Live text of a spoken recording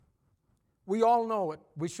We all know it.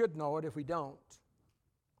 We should know it if we don't.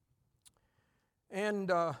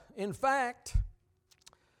 And in fact,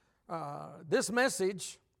 this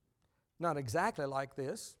message, not exactly like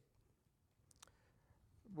this,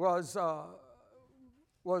 was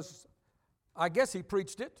I guess he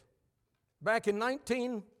preached it back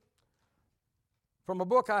in from a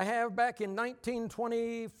book I have back in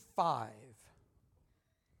 1925.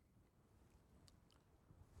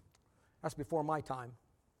 That's before my time.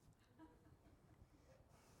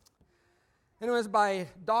 And it was by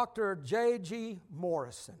Dr. J.G.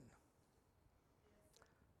 Morrison,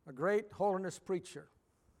 a great holiness preacher.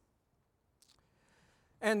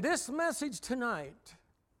 And this message tonight,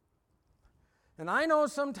 and I know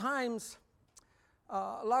sometimes,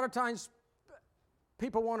 a lot of times,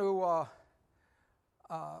 people want to,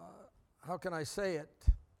 how can I say it?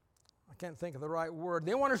 I can't think of the right word.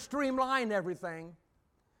 They want to streamline everything.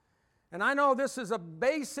 And I know this is a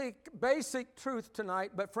basic truth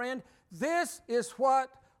tonight, but friend, this is what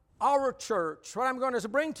our church, what I'm going to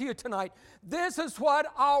bring to you tonight, this is what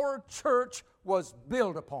our church was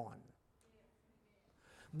built upon.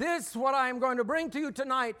 This, what I'm going to bring to you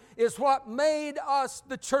tonight, is what made us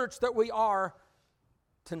the church that we are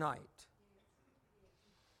tonight.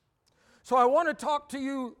 So I want to talk to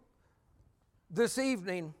you this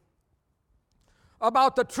evening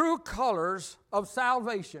about the true colors of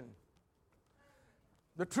salvation.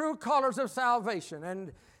 The true colors of salvation.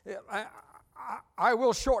 And I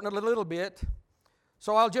will shorten it a little bit,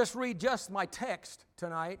 so I'll just read just my text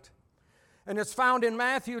tonight. And it's found in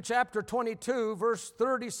Matthew chapter 22, verse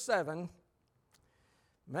 37.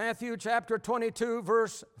 Matthew chapter 22,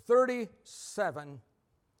 verse 37.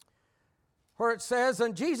 Where it says,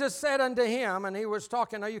 "And Jesus said unto him," and he was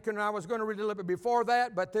talking, I was going to read a little bit before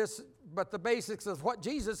that, but the basics of what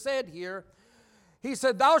Jesus said here. He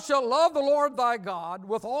said, "Thou shalt love the Lord thy God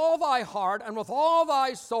with all thy heart, and with all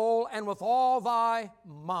thy soul, and with all thy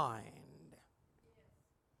mind."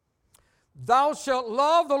 Thou shalt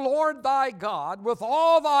love the Lord thy God with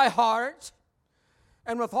all thy heart,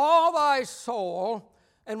 and with all thy soul,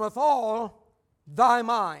 and with all thy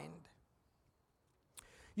mind.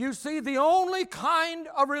 You see, the only kind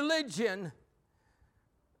of religion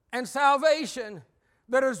and salvation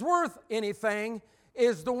that is worth anything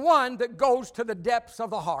is the one that goes to the depths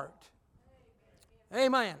of the heart.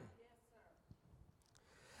 Amen.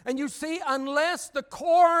 And you see, unless the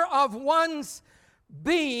core of one's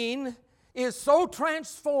being is so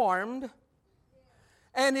transformed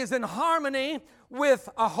and is in harmony with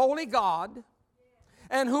a holy God,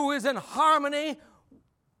 and who is in harmony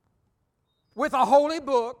with a holy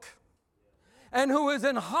book, and who is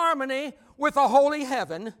in harmony with a holy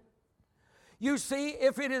heaven, you see,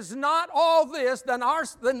 if it is not all this, then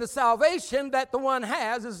the salvation that the one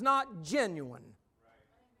has is not genuine.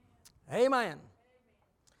 Right. Amen.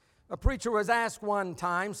 A preacher was asked one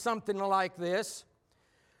time something like this: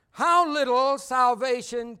 how little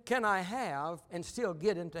salvation can I have and still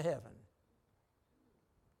get into heaven?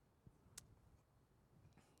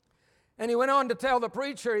 And he went on to tell the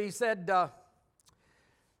preacher, he said,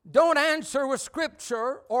 don't answer with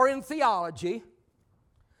Scripture or in theology,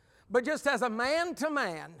 but just as a man to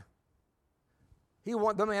man.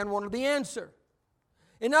 The man wanted the answer.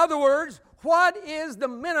 In other words, what is the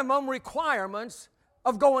minimum requirements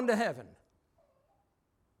of going to heaven?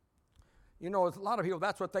 You know, a lot of people,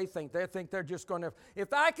 that's what they think. They think they're just going to,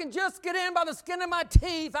 if I can just get in by the skin of my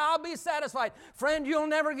teeth, I'll be satisfied. Friend, you'll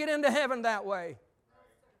never get into heaven that way.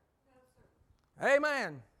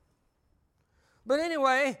 Amen. But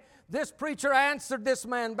anyway, this preacher answered this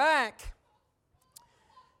man back.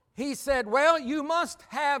 He said, well, you must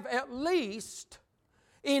have at least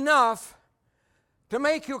enough to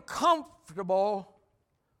make you comfortable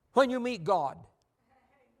when you meet God.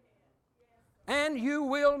 And you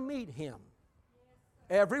will meet Him.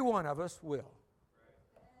 Every one of us will.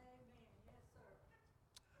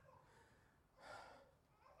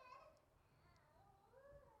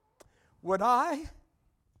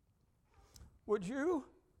 Would you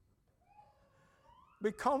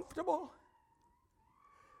be comfortable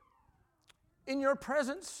in your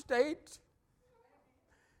present state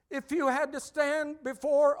if you had to stand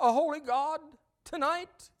before a holy God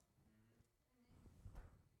tonight?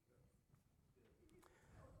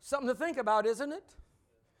 Something to think about, isn't it?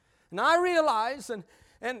 And I realize, and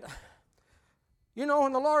you know,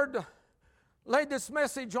 when the Lord laid this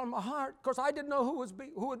message on my heart, because I didn't know who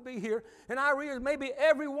would be here, and I realized maybe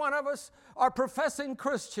every one of us are professing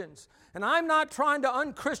Christians. And I'm not trying to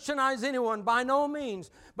unchristianize anyone, by no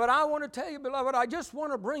means. But I want to tell you, beloved, I just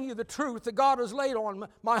want to bring you the truth that God has laid on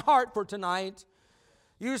my heart for tonight.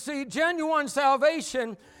 You see, genuine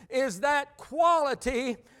salvation is that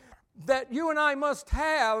quality that you and I must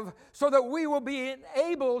have so that we will be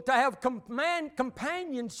able to have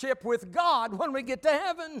companionship with God when we get to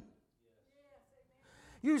heaven.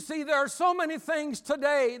 You see, there are so many things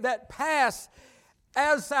today that pass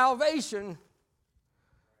as salvation,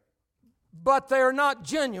 but they're not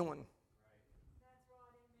genuine.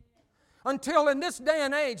 Until in this day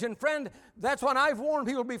and age, and friend, that's what I've warned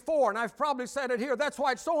people before, and I've probably said it here. That's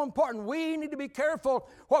why it's so important. We need to be careful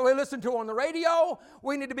what we listen to on the radio.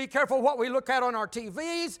 We need to be careful what we look at on our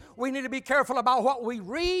TVs. We need to be careful about what we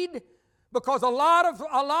read, because a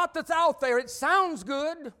lot that's out there, it sounds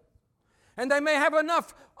good, and they may have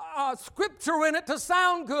enough scripture in it to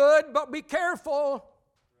sound good, but be careful.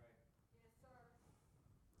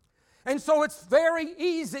 And so it's very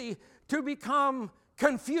easy to become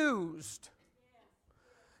confused.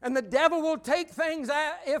 And the devil will take things,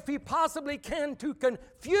 if he possibly can, to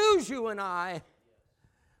confuse you and I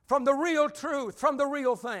from the real truth, from the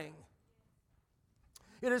real thing.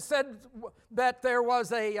 It is said that there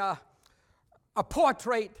was a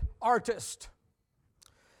portrait artist.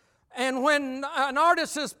 And when an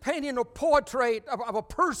artist is painting a portrait of a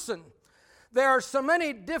person, there are so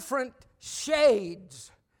many different shades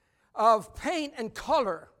of paint and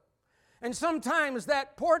color. And sometimes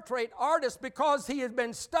that portrait artist, because he has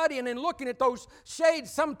been studying and looking at those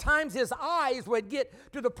shades, sometimes his eyes would get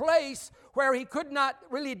to the place where he could not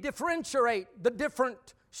really differentiate the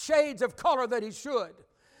different shades of color that he should.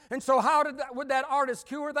 And so would that artist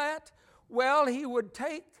cure that? Well, he would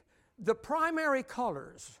take the primary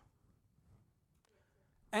colors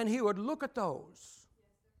and he would look at those,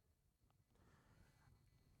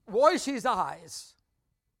 wash his eyes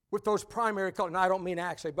with those primary colors. Now, I don't mean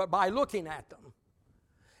actually, but by looking at them.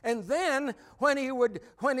 And then when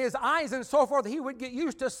his eyes and so forth, he would get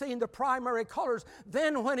used to seeing the primary colors.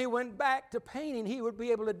 Then when he went back to painting, he would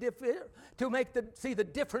be able to see the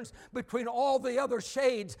difference between all the other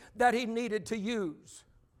shades that he needed to use.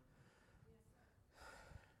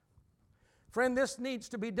 Friend, this needs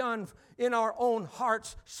to be done in our own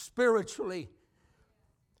hearts spiritually,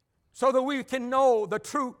 so that we can know the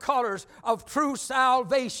true colors of true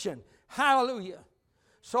salvation. Hallelujah.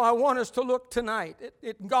 So I want us to look tonight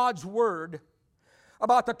at God's Word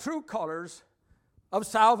about the true colors of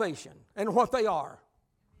salvation and what they are.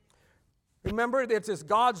 Remember, it's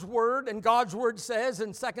God's Word, and God's Word says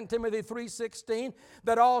in 2 Timothy 3:16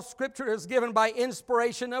 that all Scripture is given by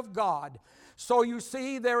inspiration of God. So you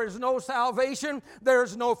see, there is no salvation, there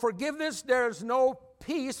is no forgiveness, there is no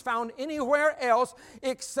peace found anywhere else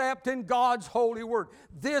except in God's holy word.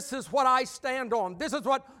 This is what I stand on. This is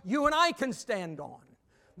what you and I can stand on.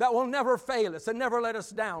 That will never fail us and never let us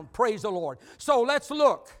down. Praise the Lord. So let's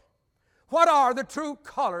look. What are the true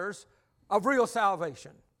colors of real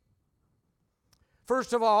salvation?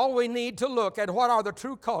 First of all, we need to look at what are the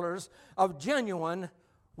true colors of genuine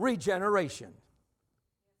regeneration.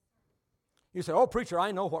 You say, oh, preacher,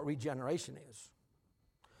 I know what regeneration is.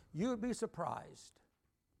 You would be surprised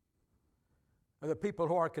of the people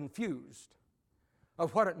who are confused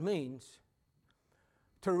of what it means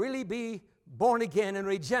to really be born again and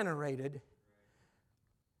regenerated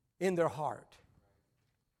in their heart.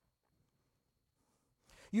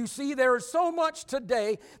 You see, there is so much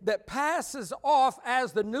today that passes off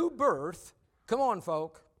as the new birth. Come on,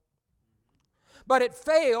 folk. But it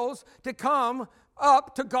fails to come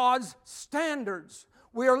up to God's standards.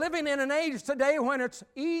 We are living in an age today when it's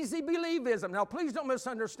easy believism. Now, please don't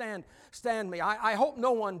misunderstand me. I hope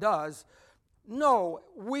no one does. No,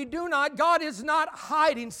 we do not. God is not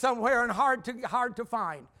hiding somewhere and hard to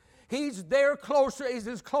find. He's there closer. He's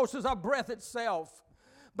as close as a breath itself.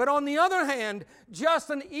 But on the other hand, just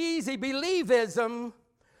an easy believism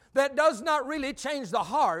that does not really change the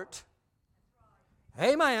heart.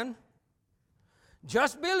 Amen.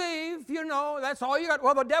 Just believe, that's all you got.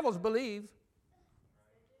 Well, the devils believe.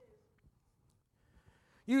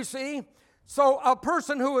 You see, so a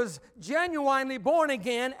person who is genuinely born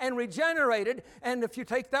again and regenerated, and if you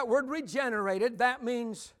take that word regenerated, that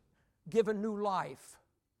means given new life.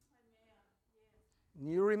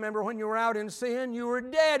 You remember when you were out in sin, you were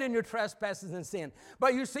dead in your trespasses and sin.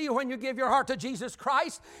 But you see, when you give your heart to Jesus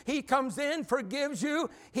Christ, He comes in, forgives you,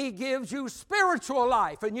 He gives you spiritual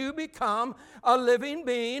life, and you become a living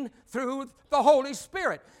being through the Holy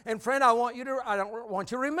Spirit. And friend, I want you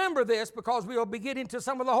to remember this, because we will be getting to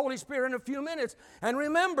some of the Holy Spirit in a few minutes. And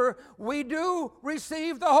remember, we do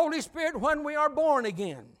receive the Holy Spirit when we are born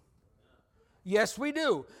again. Yes, we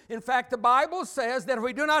do. In fact, the Bible says that if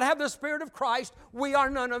we do not have the Spirit of Christ, we are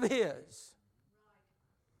none of His.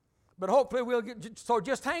 But hopefully we'll get, so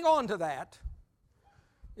just hang on to that,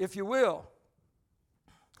 if you will.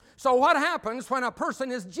 So what happens when a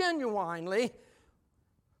person is genuinely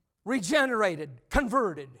regenerated,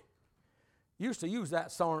 converted? Used to use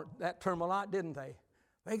that term a lot, didn't they?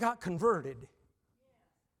 They got converted.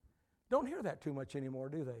 Don't hear that too much anymore,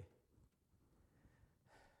 do they?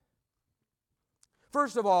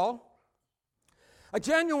 First of all, a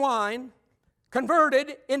genuine,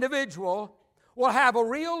 converted individual will have a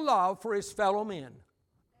real love for his fellow men.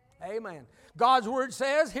 Amen. God's word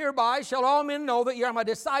says, "Hereby shall all men know that ye are my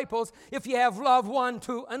disciples, if ye have love one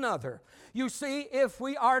to another." You see, if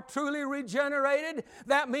we are truly regenerated,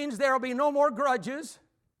 that means there will be no more grudges.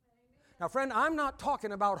 Now, friend, I'm not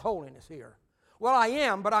talking about holiness here. Well, I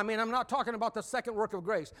am, but I'm not talking about the second work of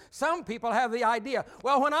grace. Some people have the idea,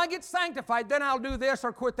 well, when I get sanctified, then I'll do this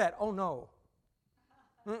or quit that. Oh, no.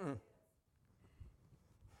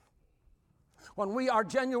 When we are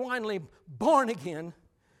genuinely born again,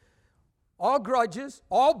 all grudges,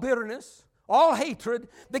 all bitterness, all hatred,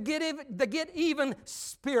 the get even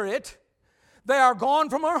spirit, they are gone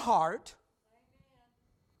from our heart.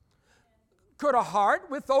 Could a heart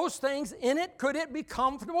with those things in it, could it be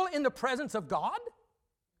comfortable in the presence of God?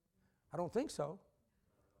 I don't think so.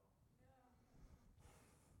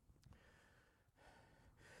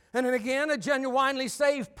 And then again, a genuinely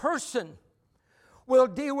saved person will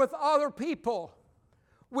deal with other people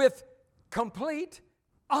with complete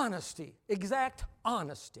honesty, exact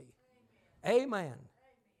honesty. Amen.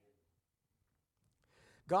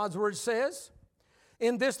 God's word says,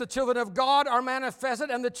 "In this the children of God are manifested,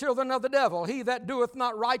 and the children of the devil. He that doeth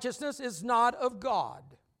not righteousness is not of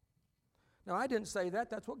God." Now, I didn't say that.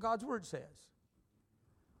 That's what God's word says.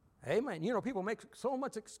 Amen. You know, people make so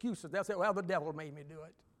much excuses. They'll say, well, the devil made me do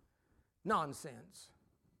it. Nonsense.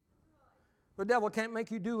 The devil can't make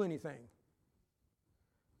you do anything.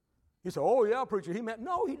 You say, oh, yeah, preacher, he meant.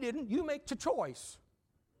 No, he didn't. You make the choice.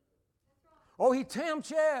 Oh, he tempts,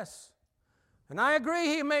 yes. And I agree,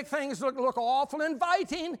 he makes things look awful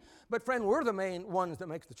inviting, but friend, we're the main ones that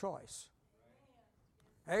make the choice.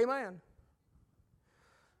 Amen.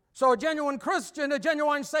 So a genuine Christian, a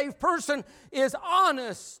genuine saved person is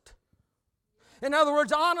honest. In other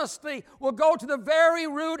words, honesty will go to the very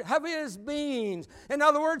root of his being. In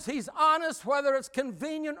other words, he's honest whether it's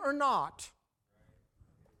convenient or not.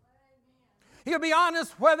 He'll be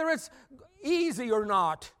honest whether it's easy or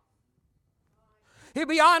not. He'll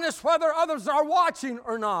be honest whether others are watching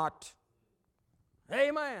or not.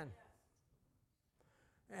 Amen.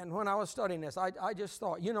 And when I was studying this, I just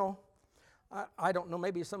thought, you know, I don't know,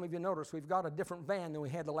 maybe some of you noticed, we've got a different van than we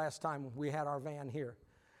had the last time we had our van here.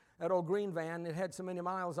 That old green van, it had so many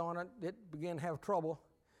miles on it, it began to have trouble.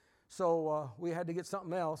 So we had to get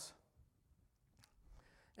something else.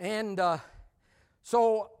 And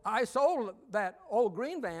so I sold that old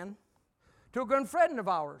green van to a good friend of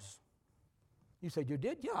ours. You said, you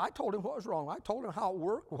did? Yeah, I told him what was wrong. I told him how it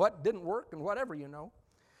worked, what didn't work, and whatever, you know.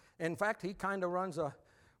 In fact, he kind of runs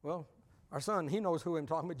our son, he knows who I'm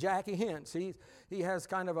talking about, Jackie Hintz. He has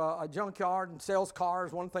kind of a junkyard and sells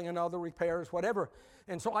cars, one thing or another, repairs, whatever.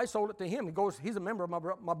 And so I sold it to him. He's a member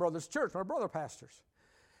of my brother's church, my brother pastors.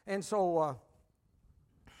 And so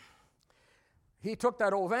he took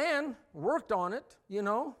that old van, worked on it, you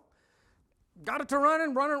know, got it to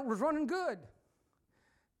running, was running good.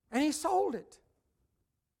 And he sold it.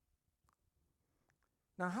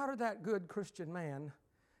 Now, how did that good Christian man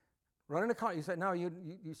run in a car? You said, no,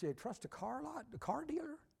 you say, trust a car lot, the car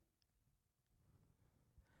dealer?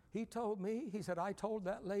 He told me, he said, I told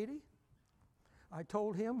that lady, I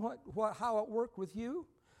told him how it worked with you,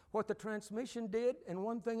 what the transmission did, and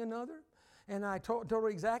one thing another. And I told her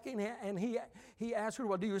exactly, and he asked her,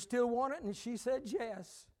 well, do you still want it? And she said,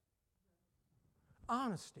 yes.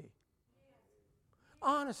 Honesty.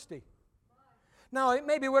 Honesty. Now, it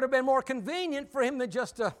maybe would have been more convenient for him than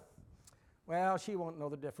just to, well, she won't know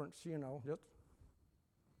the difference, you know. Just,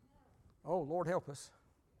 oh, Lord help us.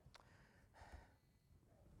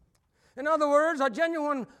 In other words, a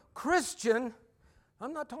genuine Christian,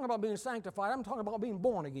 I'm not talking about being sanctified, I'm talking about being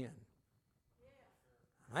born again.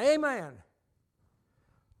 Amen.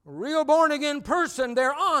 A real born again person,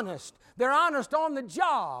 they're honest. They're honest on the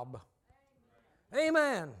job.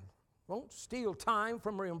 Amen. Won't steal time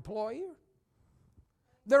from their employer.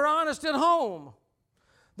 They're honest at home.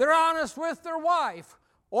 They're honest with their wife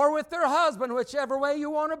or with their husband, whichever way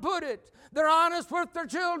you want to put it. They're honest with their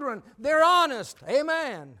children. They're honest.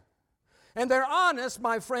 Amen. And they're honest,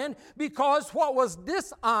 my friend, because what was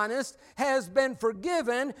dishonest has been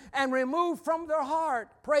forgiven and removed from their heart.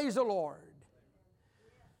 Praise the Lord.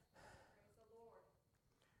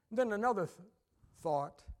 Then another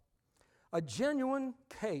thought. A genuine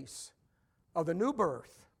case of the new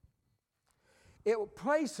birth it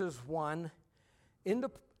places one in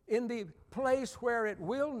the place where it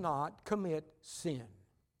will not commit sin.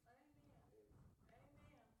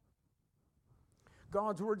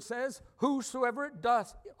 God's word says, whosoever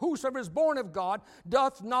is born of God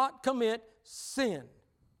doth not commit sin.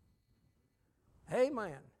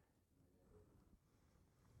 Amen.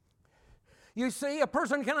 You see, a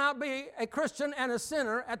person cannot be a Christian and a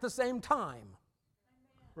sinner at the same time.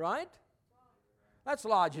 Right? That's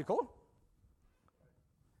logical.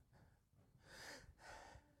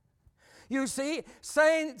 You see,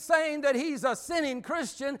 saying that he's a sinning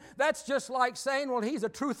Christian, that's just like saying, well, he's a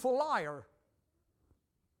truthful liar.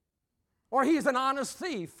 Or he's an honest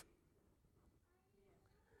thief.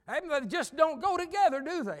 They just don't go together,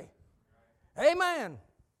 do they? Amen.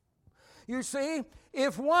 You see,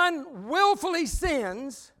 if one willfully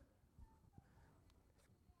sins,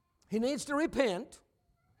 he needs to repent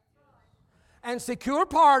and secure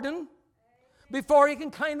pardon before he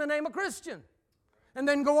can claim the name of Christian. And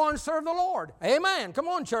then go on and serve the Lord. Amen. Come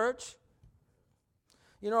on, church.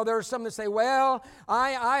 You know, there are some that say, well,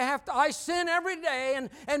 I sin every day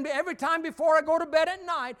and every time before I go to bed at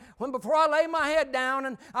night, before I lay my head down,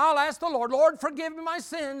 and I'll ask the Lord, Lord, forgive me my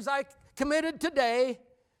sins I committed today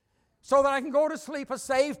so that I can go to sleep a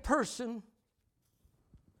saved person.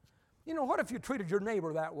 You know, what if you treated your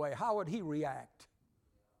neighbor that way? How would he react?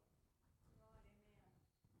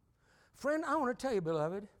 Friend, I want to tell you,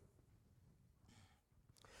 beloved,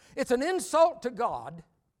 it's an insult to God.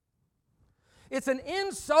 It's an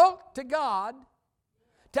insult to God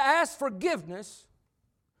to ask forgiveness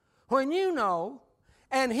when you know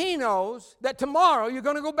and He knows that tomorrow you're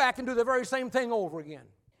going to go back and do the very same thing over again.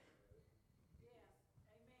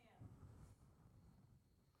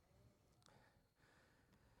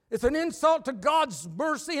 It's an insult to God's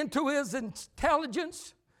mercy and to His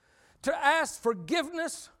intelligence to ask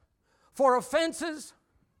forgiveness for offenses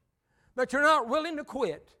that you're not willing to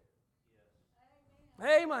quit.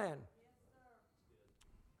 Amen.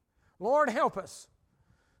 Lord, help us.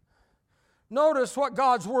 Notice what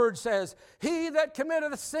God's Word says. He that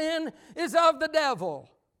committeth sin is of the devil.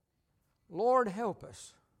 Lord, help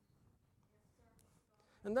us.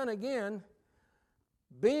 And then again,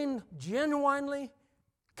 being genuinely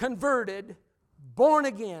converted, born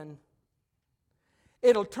again,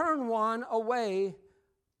 it'll turn one away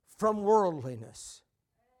from worldliness.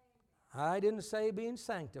 I didn't say being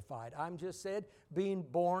sanctified. I just said being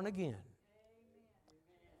born again.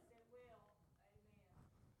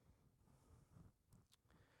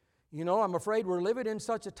 You know, I'm afraid we're living in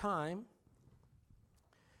such a time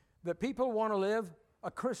that people want to live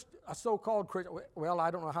a so-called Christian. Well, I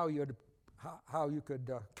don't know how you could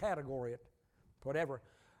categorize it, whatever.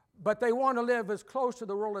 But they want to live as close to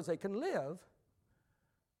the world as they can live,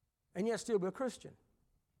 and yet still be a Christian.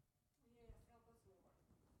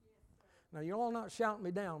 Now, you're all not shouting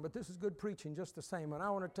me down, but this is good preaching just the same. And I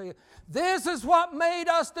want to tell you, this is what made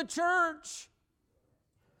us the church.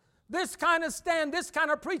 This kind of stand, this kind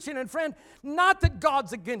of preaching. And friend, not that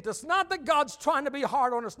God's against us, not that God's trying to be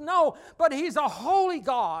hard on us. No, but He's a holy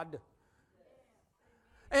God.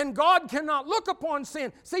 And God cannot look upon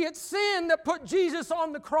sin. See, it's sin that put Jesus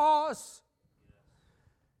on the cross.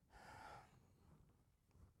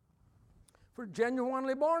 For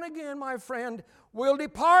genuinely born again, my friend, will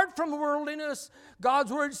depart from worldliness.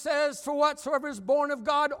 God's Word says, for whatsoever is born of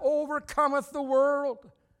God overcometh the world.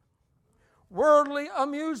 Worldly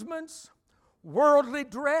amusements, worldly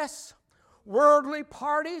dress, worldly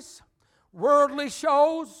parties, worldly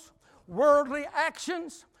shows, worldly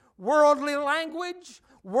actions, worldly language,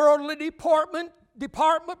 worldly deportment.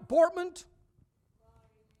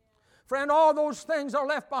 Friend, all those things are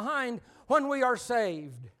left behind when we are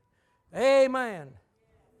saved. Amen.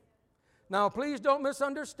 Now, please don't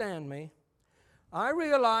misunderstand me. I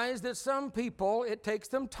realize that some people, it takes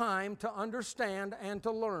them time to understand and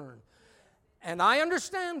to learn. And I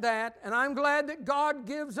understand that, and I'm glad that God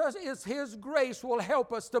gives us, His grace will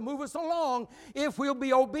help us to move us along if we'll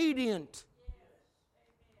be obedient.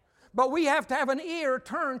 But we have to have an ear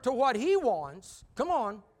turned to what He wants. Come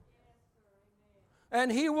on.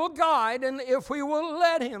 And He will guide, and if we will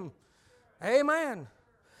let Him. Amen.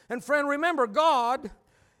 And friend, remember, God,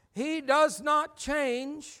 He does not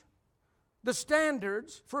change the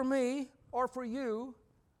standards for me or for you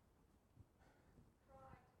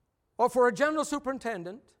or for a general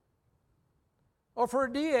superintendent or for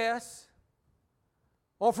a DS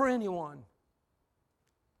or for anyone.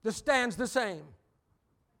 The stand's the same.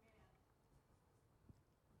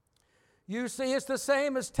 You see, it's the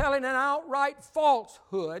same as telling an outright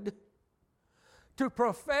falsehood to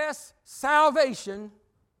profess salvation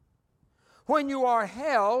when you are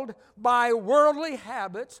held by worldly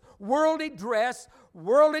habits, worldly dress,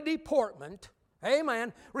 worldly deportment.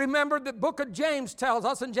 Amen. Remember the book of James tells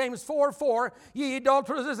us in James 4:4, ye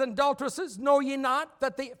adulteresses and adulteresses, know ye not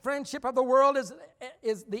that the friendship of the world is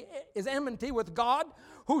enmity with God?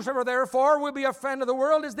 Whosoever therefore will be a friend of the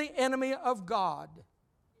world is the enemy of God.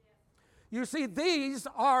 You see, these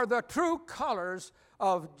are the true colors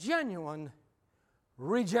of genuine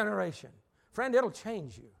regeneration. Friend, it'll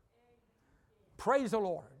change you. Praise the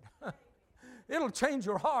Lord. It'll change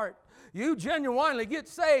your heart. You genuinely get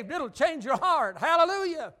saved, it'll change your heart.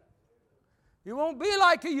 Hallelujah. You won't be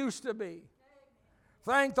like you used to be.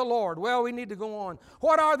 Thank the Lord. Well, we need to go on.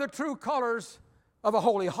 What are the true colors of a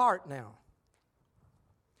holy heart now?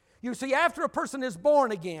 You see, after a person is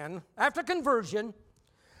born again, after conversion,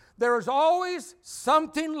 there is always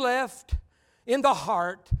something left in the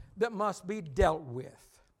heart that must be dealt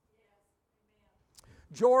with.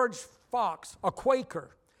 George Fox, a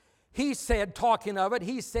Quaker, he said, talking of it,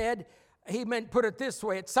 he put it this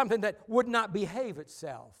way, it's something that would not behave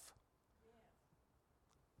itself.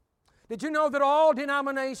 Did you know that all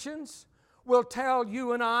denominations will tell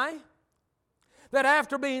you and I that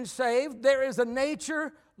after being saved, there is a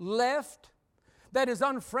nature left that is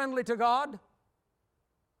unfriendly to God?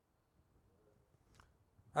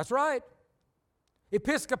 That's right.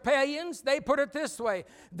 Episcopalians, they put it this way,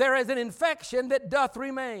 there is an infection that doth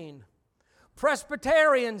remain.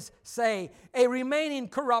 Presbyterians say a remaining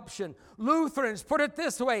corruption. Lutherans put it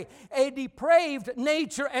this way, a depraved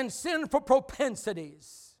nature and sinful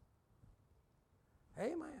propensities.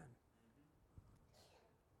 Amen.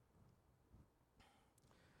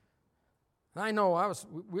 I know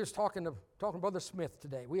we was talking to Brother Smith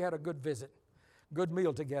today. We had a good visit, good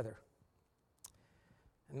meal together.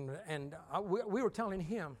 And we were telling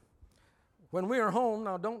him, when we are home,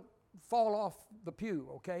 now don't fall off the pew,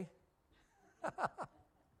 okay?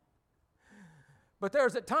 But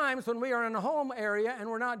there's at times when we are in a home area and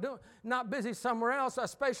we're not busy somewhere else,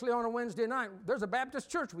 especially on a Wednesday night. There's a Baptist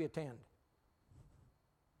church we attend.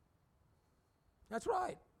 That's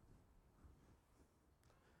right.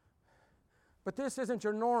 But this isn't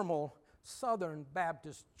your normal Southern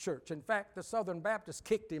Baptist church. In fact, the Southern Baptists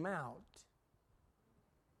kicked him out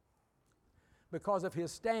because of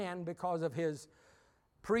his stand, because of his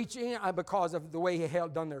preaching, because of the way he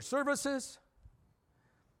done their services.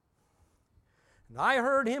 And I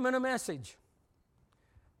heard him in a message.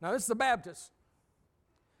 Now, this is the Baptist.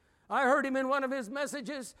 I heard him in one of his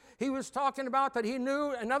messages. He was talking about that he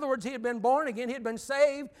knew, in other words, he had been born again, he had been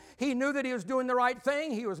saved. He knew that he was doing the right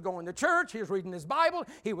thing. He was going to church, he was reading his Bible,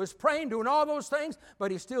 he was praying, doing all those things,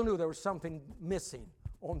 but he still knew there was something missing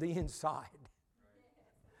on the inside.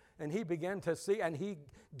 And he began to see, and he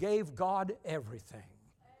gave God everything.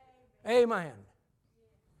 Amen.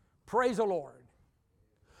 Praise the Lord.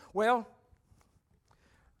 Well,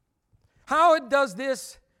 how does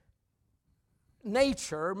this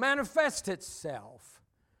nature manifest itself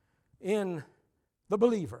in the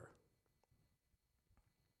believer?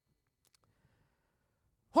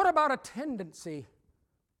 What about a tendency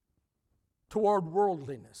toward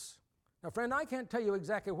worldliness? Now, friend, I can't tell you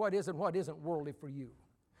exactly what is and what isn't worldly for you.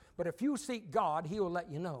 But if you seek God, He will let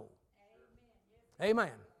you know. Amen.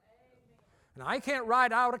 Amen. And I can't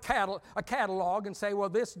write out a catalog and say, well,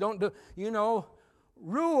 this don't do. You know,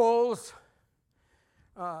 rules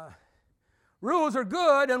are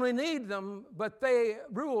good and we need them, but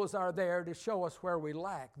rules are there to show us where we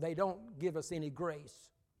lack. They don't give us any grace.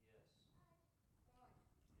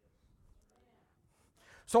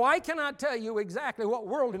 So I cannot tell you exactly what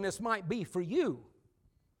worldliness might be for you.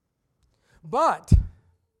 But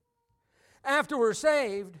after we're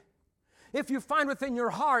saved, if you find within your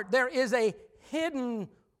heart there is a hidden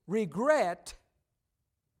regret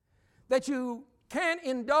that you can't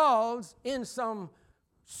indulge in some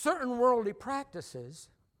certain worldly practices,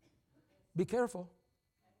 be careful.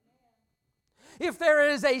 If there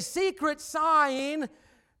is a secret sign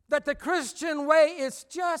that the Christian way is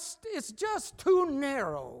just too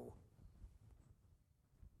narrow,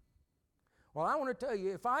 well, I want to tell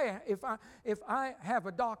you, if I have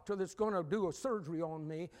a doctor that's going to do a surgery on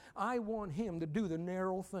me, I want him to do the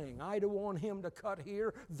narrow thing. I don't want him to cut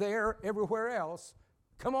here, there, everywhere else.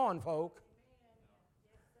 Come on, folk.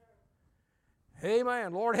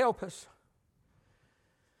 Amen. Lord, help us.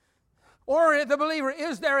 Or the believer,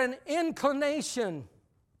 is there an inclination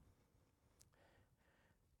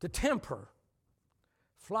to temper,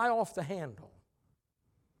 fly off the handle?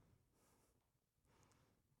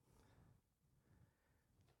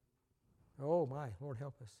 Oh my, Lord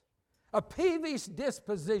help us. A peevish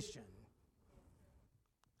disposition.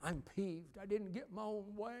 I'm peeved. I didn't get my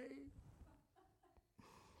own way.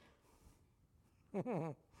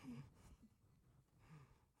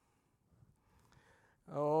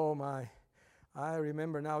 Oh my. I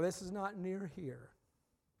remember, now this is not near here,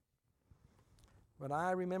 but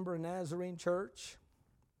I remember a Nazarene church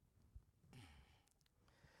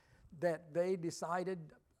that they decided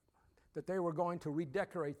that they were going to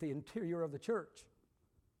redecorate the interior of the church.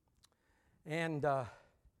 And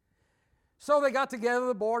so they got together,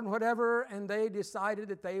 the board and whatever, and they decided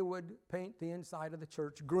that they would paint the inside of the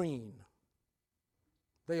church green.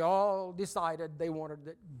 They all decided they wanted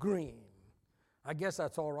it green. I guess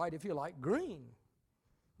that's all right if you like green,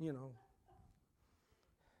 you know.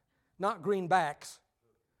 Not greenbacks.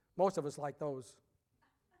 Most of us like those.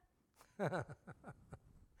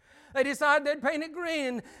 They decided they'd paint it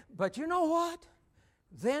green. But you know what?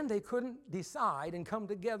 Then they couldn't decide and come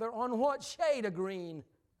together on what shade of green.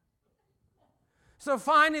 So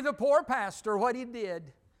finally the poor pastor, what he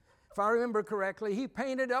did, if I remember correctly, he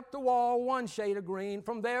painted up the wall one shade of green,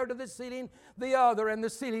 from there to the ceiling the other, and the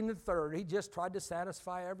ceiling the third. He just tried to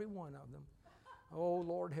satisfy every one of them. Oh,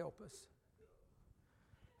 Lord, help us.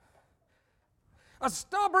 A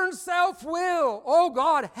stubborn self-will. Oh,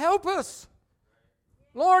 God, help us.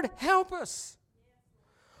 Lord, help us.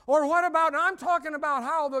 Or what about, I'm talking about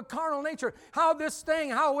how the carnal nature, how this thing,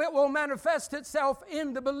 how it will manifest itself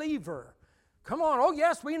in the believer. Come on. Oh,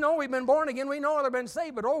 yes, we know we've been born again. We know they've been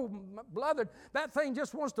saved. But, oh, beloved, that thing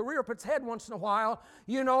just wants to rear up its head once in a while.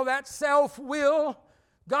 You know, that self-will,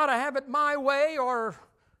 got to have it my way or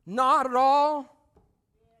not at all.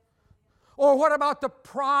 Or what about the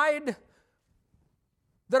pride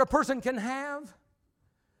that a person can have?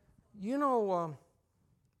 You know,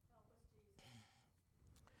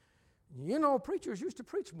 preachers used to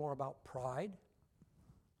preach more about pride.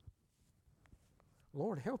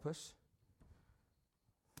 Lord, help us.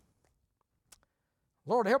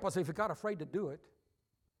 Lord, help us if you got afraid to do it.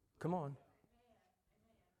 Come on.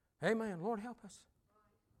 Amen. Lord, help us.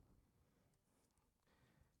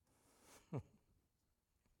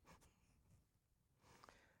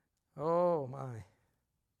 Oh, my.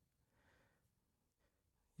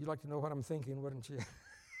 You'd like to know what I'm thinking, wouldn't you?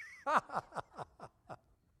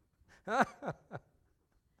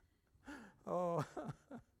 Oh,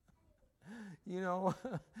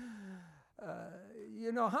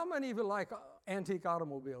 how many of you like antique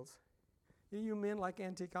automobiles? You men like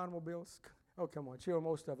antique automobiles? Oh, come on, sure,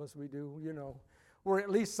 most of us we do. We're at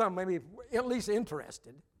least at least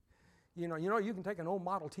interested. You can take an old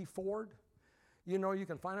Model T Ford. You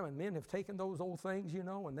can find them, and men have taken those old things,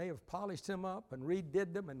 and they have polished them up and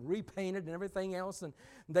redid them and repainted and everything else, and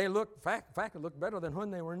they look, in fact, it looked better than when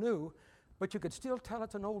they were new, but you could still tell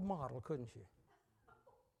it's an old model, couldn't you?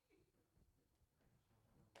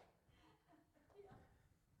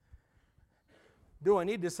 Do I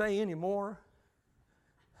need to say any more?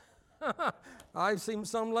 I've seen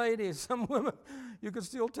some ladies, some women, you could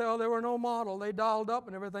still tell they were an old model. They dolled up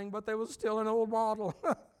and everything, but they was still an old model.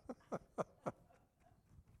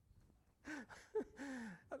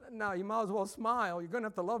 Now, you might as well smile. You're going to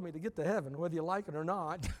have to love me to get to heaven, whether you like it or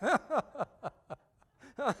not.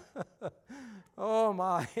 Oh,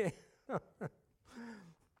 my.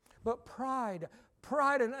 But pride,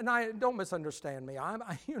 and I don't misunderstand me.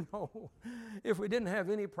 If we didn't have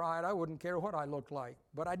any pride, I wouldn't care what I looked like.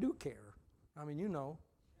 But I do care. I mean,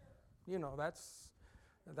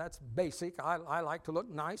 that's basic. I like to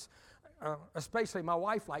look nice. Especially my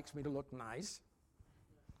wife likes me to look nice.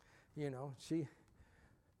 She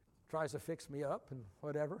tries to fix me up and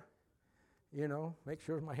whatever, make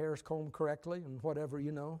sure my hair is combed correctly and whatever, I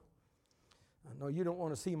know you don't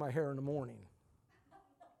want to see my hair in the morning.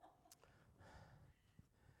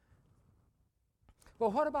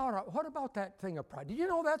 Well, what about that thing of pride? Did you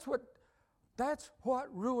know that's what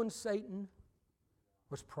ruined Satan,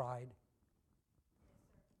 was pride?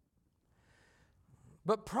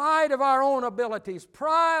 But pride of our own abilities,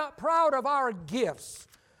 proud of our gifts,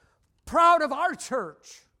 proud of our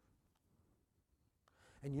church.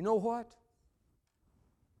 And you know what?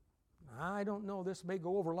 I don't know, this may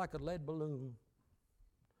go over like a lead balloon,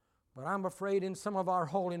 but I'm afraid in some of our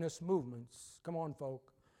holiness movements, come on,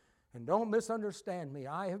 folk, and don't misunderstand me,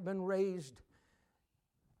 I have been raised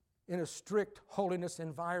in a strict holiness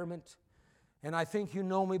environment, and I think you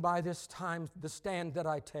know me by this time, the stand that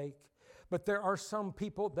I take. But there are some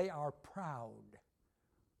people, they are proud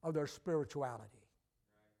of their spirituality.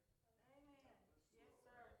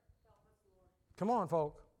 Come on,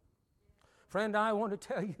 folk. Friend, I want to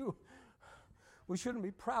tell you, we shouldn't be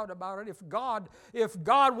proud about it. If God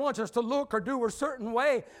wants us to look or do a certain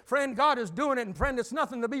way, friend, God is doing it, and friend, it's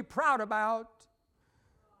nothing to be proud about.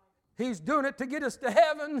 He's doing it to get us to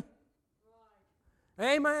heaven.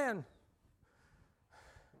 Amen.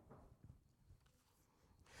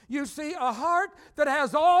 You see, a heart that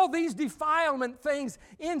has all these defilement things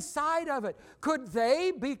inside of it, could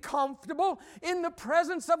they be comfortable in the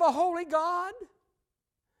presence of a holy God?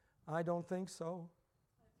 I don't think so.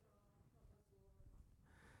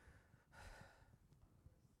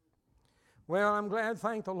 Well, I'm glad,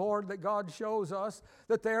 thank the Lord, that God shows us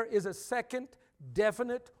that there is a second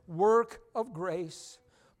definite work of grace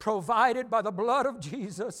provided by the blood of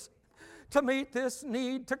Jesus to meet this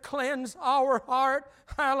need, to cleanse our heart.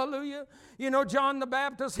 Hallelujah. You know, John the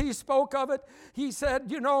Baptist, he spoke of it. He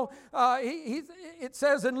said, it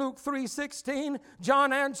says in Luke 3:16,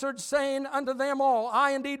 John answered, saying unto them all,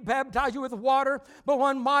 I indeed baptize you with water, but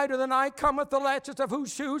one mightier than I cometh, the latchet of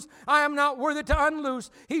whose shoes I am not worthy to unloose.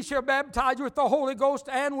 He shall baptize you with the Holy Ghost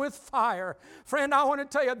and with fire. Friend, I want to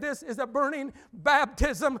tell you, this is a burning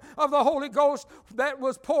baptism of the Holy Ghost that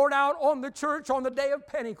was poured out on the church on the day of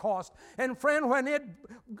Pentecost. And friend, when it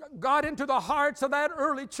got into the hearts of that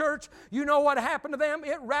early church, you know what happened to them?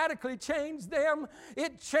 It radically changed them.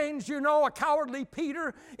 It changed, a cowardly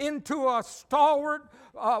Peter into a stalwart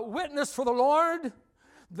witness for the Lord.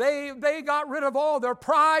 They got rid of all their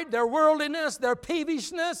pride, their worldliness, their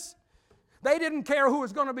peevishness. They didn't care who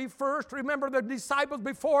was going to be first. Remember the disciples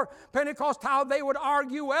before Pentecost, how they would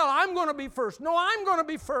argue, well, I'm going to be first. No, I'm going to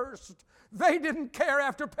be first. They didn't care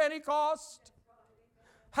after Pentecost.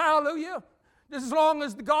 Hallelujah. As long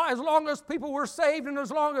as people were saved and as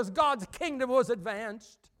long as God's kingdom was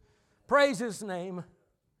advanced. Praise His name.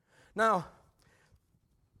 Now,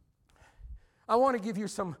 I want to give you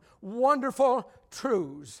some wonderful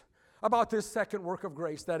truths about this second work of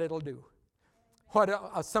grace that it'll do.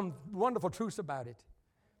 Some wonderful truths about it.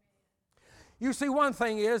 You see, one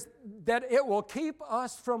thing is that it will keep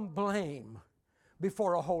us from blame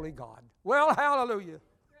before a holy God. Well, hallelujah.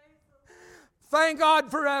 Thank God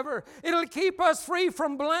forever. It'll keep us free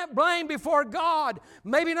from blame before God.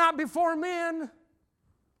 Maybe not before men,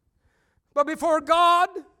 but before God.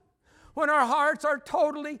 When our hearts are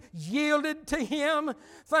totally yielded to Him,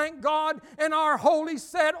 thank God, and are wholly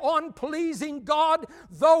set on pleasing God,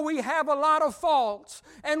 though we have a lot of faults,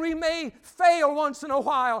 and we may fail once in a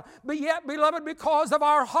while, but yet, beloved, because of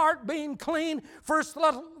our heart being clean, 1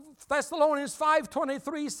 Thessalonians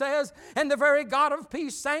 5:23 says, and the very God of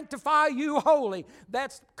peace sanctify you wholly.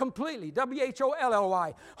 That's completely,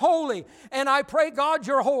 W-H-O-L-L-Y, holy. And I pray, God,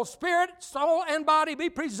 your whole spirit, soul, and body be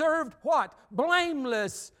preserved, what?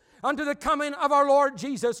 Blameless unto the coming of our Lord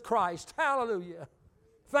Jesus Christ. Hallelujah.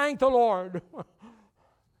 Thank the Lord.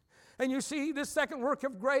 And you see, this second work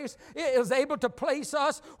of grace is able to place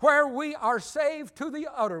us where we are saved to the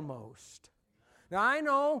uttermost. Now, I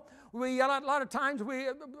know a lot of times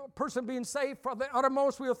a person being saved from the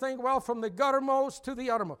uttermost, we'll think, well, from the guttermost to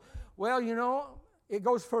the uttermost. Well, it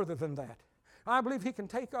goes further than that. I believe He can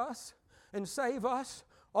take us and save us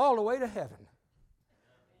all the way to heaven.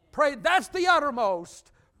 Pray, that's the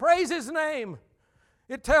uttermost. Praise His name.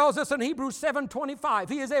 It tells us in Hebrews 7:25,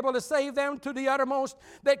 He is able to save them to the uttermost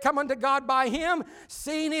that come unto God by Him,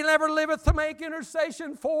 seeing He never liveth to make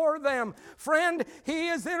intercession for them. Friend, He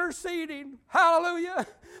is interceding. Hallelujah.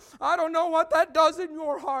 I don't know what that does in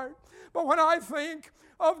your heart, but when I think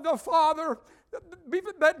of the Father,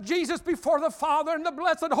 that Jesus before the Father and the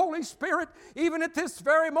blessed Holy Spirit, even at this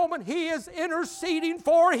very moment, He is interceding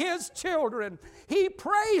for His children. He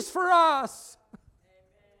prays for us.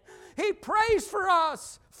 He prays for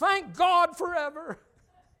us. Thank God forever.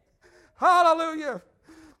 Hallelujah.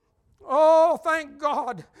 Oh, thank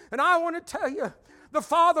God. And I want to tell you, the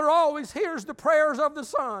Father always hears the prayers of the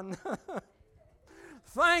Son.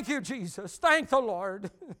 Thank you, Jesus. Thank the Lord.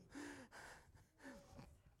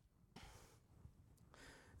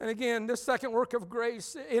 And again, this second work of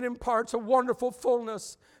grace, it imparts a wonderful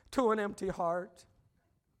fullness to an empty heart.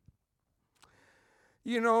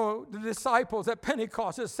 The disciples at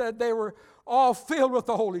Pentecost, it said they were all filled with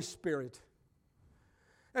the Holy Spirit.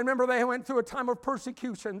 And remember, they went through a time of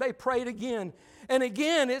persecution. They prayed again. And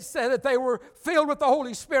again, it said that they were filled with the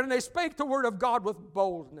Holy Spirit and they spake the word of God with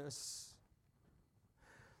boldness.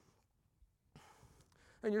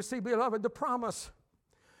 And you see, beloved, the promise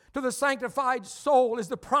to the sanctified soul is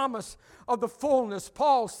the promise of the fullness.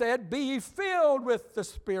 Paul said, be ye filled with the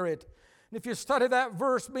Spirit. And if you study that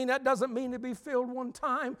verse, that doesn't mean to be filled one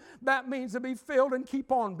time. That means to be filled and keep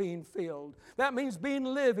on being filled. That means being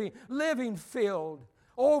living filled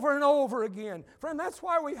over and over again. Friend, that's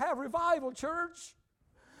why we have revival, church.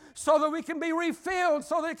 So that we can be refilled,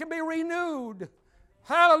 so that it can be renewed.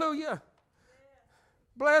 Hallelujah.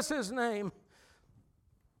 Bless His name.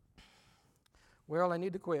 Well, I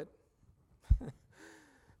need to quit.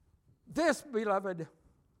 This, beloved,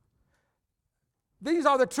 These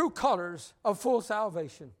are the true colors of full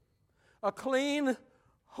salvation. A clean,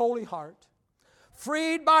 holy heart,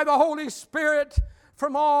 freed by the Holy Spirit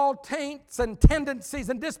from all taints and tendencies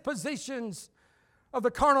and dispositions of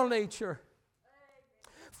the carnal nature,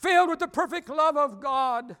 filled with the perfect love of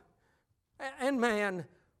God and man,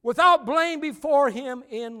 without blame before Him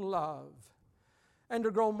in love, and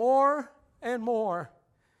to grow more and more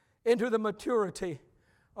into the maturity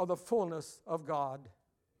of the fullness of God.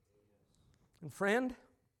 And friend,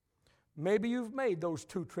 maybe you've made those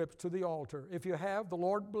 2 trips to the altar. If you have, the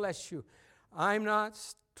Lord bless you. I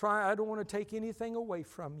don't want to take anything away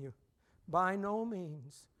from you. By no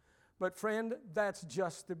means. But friend, that's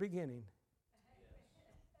just the beginning.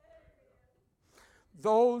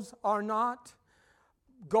 Those are not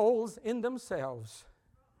goals in themselves.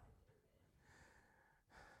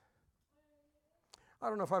 I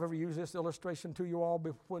don't know if I've ever used this illustration to you all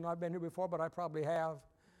when I've been here before, but I probably have.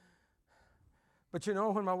 But you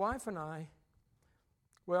know, when my wife and I,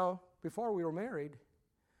 before we were married,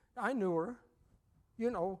 I knew her.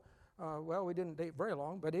 We didn't date very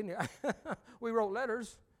long, but anyway, we wrote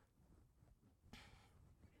letters.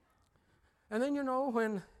 And then,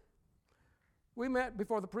 when we met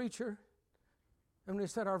before the preacher, and we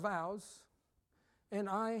said our vows, and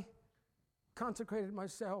I consecrated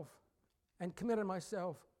myself and committed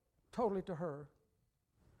myself totally to her.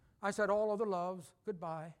 I said all other loves,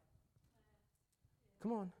 goodbye.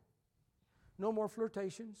 Come on. No more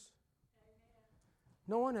flirtations.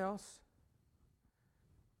 No one else.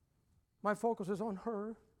 My focus is on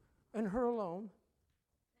her and her alone.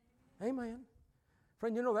 Amen.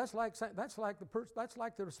 Friend, that's like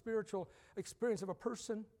the spiritual experience of a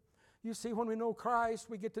person. You see, when we know Christ,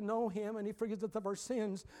 we get to know Him and He forgives us of our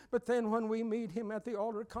sins. But then when we meet Him at the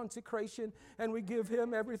altar of consecration and we give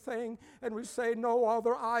Him everything and we say, no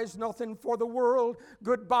other eyes, nothing for the world,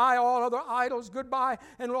 goodbye, all other idols, goodbye.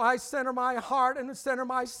 And I center my heart and center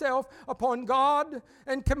myself upon God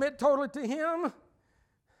and commit totally to Him.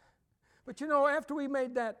 But after we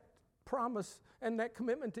made that promise and that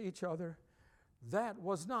commitment to each other, that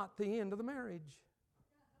was not the end of the marriage.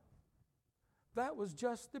 That was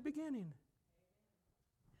just the beginning.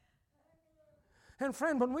 And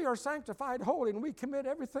friend, when we are sanctified, holy, and we commit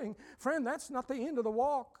everything, friend, that's not the end of the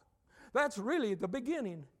walk. That's really the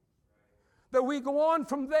beginning. That we go on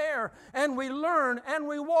from there, and we learn, and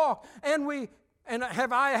we walk, and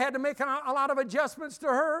have I had to make a lot of adjustments to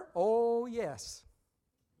her? Oh, yes.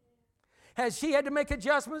 Has she had to make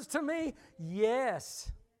adjustments to me? Yes.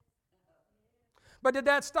 But did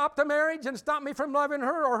that stop the marriage and stop me from loving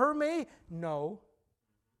her or her me? No.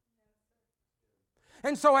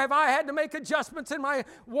 And so have I had to make adjustments in my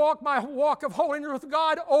walk of holiness with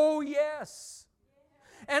God? Oh, yes.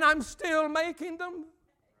 And I'm still making them.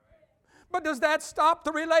 But does that stop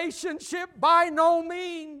the relationship? By no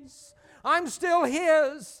means. I'm still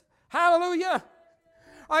His. Hallelujah.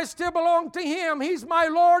 I still belong to Him. He's my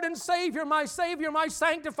Lord and Savior, my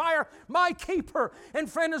sanctifier, my keeper. And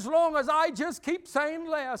friend, as long as I just keep saying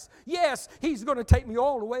less, yes, He's going to take me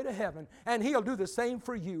all the way to heaven. And He'll do the same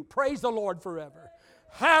for you. Praise the Lord forever.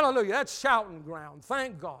 Hallelujah. That's shouting ground.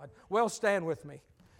 Thank God. Well, stand with me.